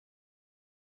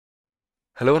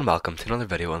Hello and welcome to another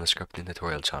video on the Skripting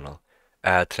tutorial channel.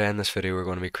 Today in this video we're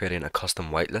going to be creating a custom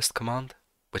whitelist command,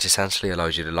 which essentially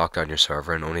allows you to lock down your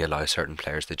server and only allow certain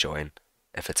players to join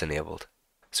if it's enabled.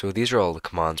 So these are all the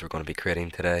commands we're going to be creating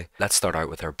today. Let's start out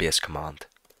with our base command.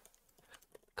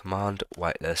 Command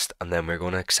whitelist, and then we're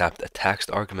going to accept a text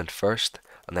argument first,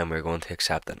 and then we're going to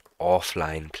accept an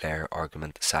offline player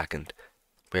argument second.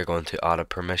 We're going to add a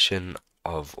permission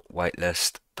of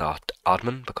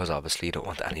whitelist.admin because obviously you don't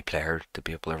want any player to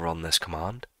be able to run this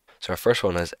command. So our first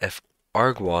one is if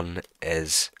arg1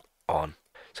 is on.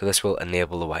 So this will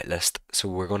enable the whitelist. So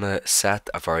we're going to set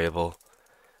a variable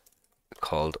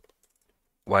called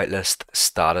whitelist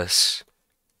status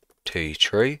to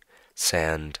true,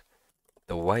 send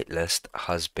the whitelist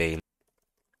has been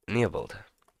enabled.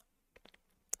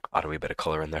 Add a wee bit of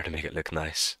colour in there to make it look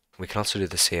nice. We can also do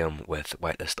the same with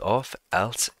whitelist off,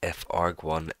 else if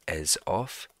arg1 is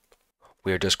off,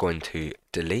 we are just going to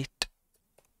delete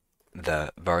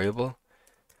the variable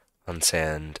and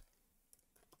send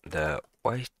the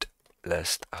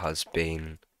whitelist has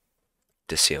been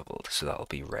disabled, so that'll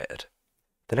be red.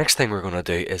 The next thing we're going to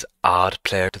do is add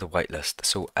player to the whitelist.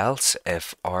 So else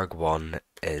if arg1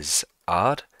 is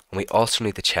add, and we also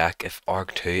need to check if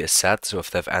arg2 is set, so if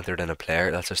they've entered in a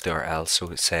player, let's just do our else,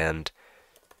 so send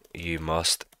you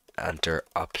must enter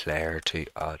a player to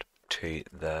add to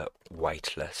the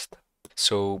whitelist.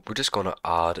 So we're just going to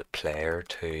add player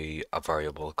to a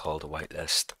variable called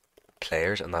whitelist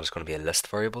players, and that is going to be a list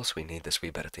variable, so we need this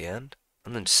wee bit at the end.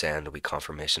 And then send a wee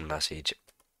confirmation message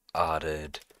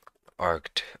added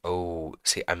arg2. Oh,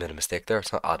 see, I made a mistake there.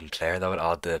 It's not adding player, that would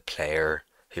add the player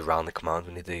who ran the command.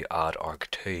 We need to add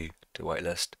arg2 to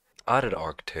whitelist. Added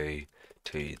arg2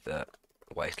 to the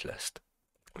whitelist.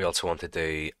 We also want to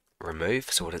do remove,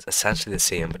 so it is essentially the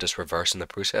same but just reversing the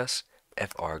process.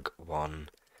 If arg1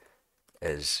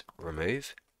 is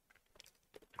remove,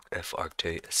 if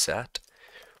arg2 is set,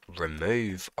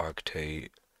 remove arg2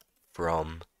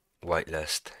 from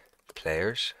whitelist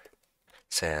players,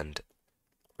 send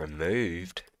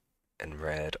removed in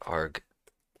red arg2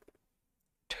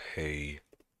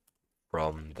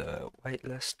 from the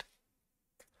whitelist,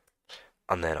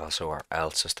 and then also our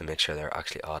else just to make sure they're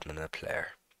actually adding in a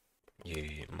player.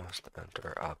 You must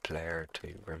enter a player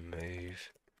to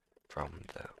remove from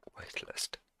the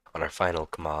whitelist. On our final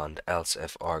command, else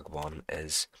if arg1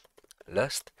 is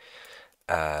list,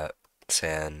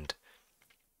 send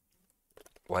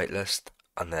whitelist,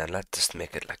 and then let's just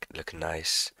make it look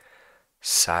nice.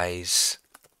 Size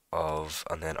of,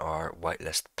 and then our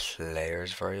whitelist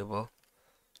players variable,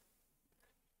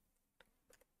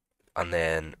 and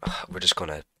then we're just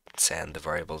gonna send the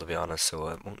variable, to be honest, so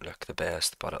it won't look the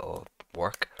best, but it'll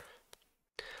work.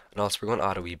 And also we're going to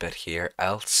add a wee bit here,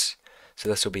 else. So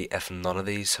this will be if none of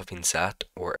these have been set,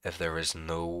 or if there is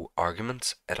no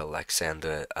arguments, it'll like send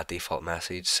a default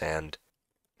message, send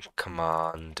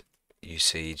command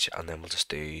usage, and then we'll just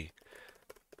do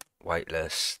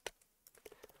whitelist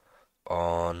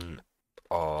on,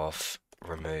 off,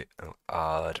 remove,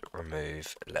 add,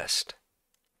 remove list,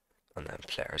 and then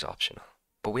player is optional.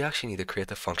 But we actually need to create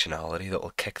the functionality that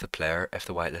will kick the player if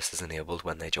the whitelist is enabled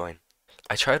when they join.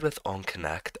 I tried with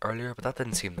onConnect earlier, but that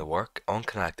didn't seem to work.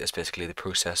 OnConnect is basically the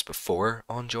process before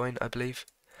onJoin, I believe.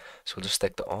 So we'll just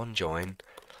stick to onJoin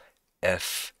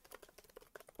if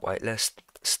whitelist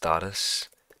status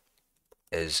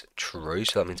is true,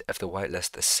 so that means if the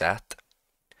whitelist is set,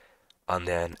 and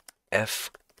then if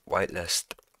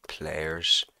whitelist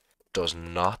players does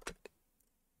not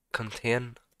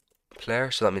contain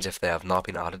player, so that means if they have not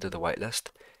been added to the whitelist,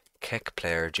 kick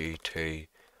player due to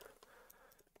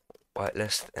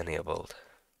whitelist enabled,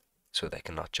 so they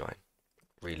cannot join.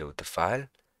 Reload the file,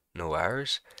 no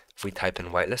errors. If we type in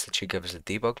whitelist, it should give us a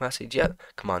debug message. Yeah,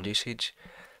 command usage.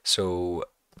 So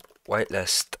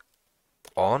whitelist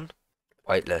on,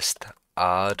 whitelist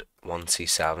add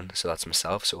 1C7, so that's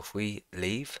myself. So if we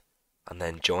leave and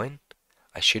then join,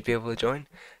 I should be able to join.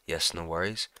 Yes, no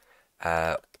worries.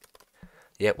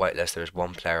 Yeah, whitelist, there's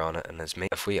one player on it, and it's me.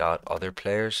 If we add other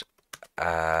players,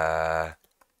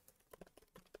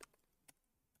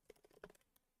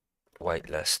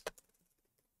 whitelist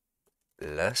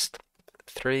list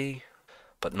 3.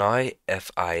 But now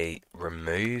if I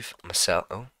remove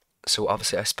myself, so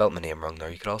obviously I spelt my name wrong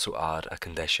there. You could also add a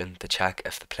condition to check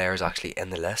if the player is actually in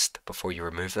the list before you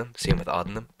remove them. Same with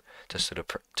adding them, just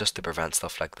to prevent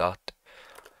stuff like that.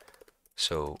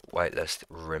 So whitelist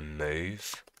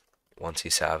remove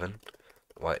 1C7,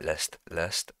 whitelist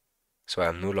list, so I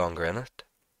am no longer in it.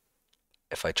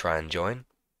 If I try and join,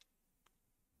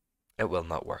 it will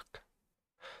not work.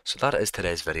 So that is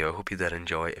today's video. I hope you did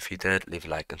enjoy. If you did, leave a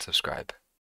like and subscribe.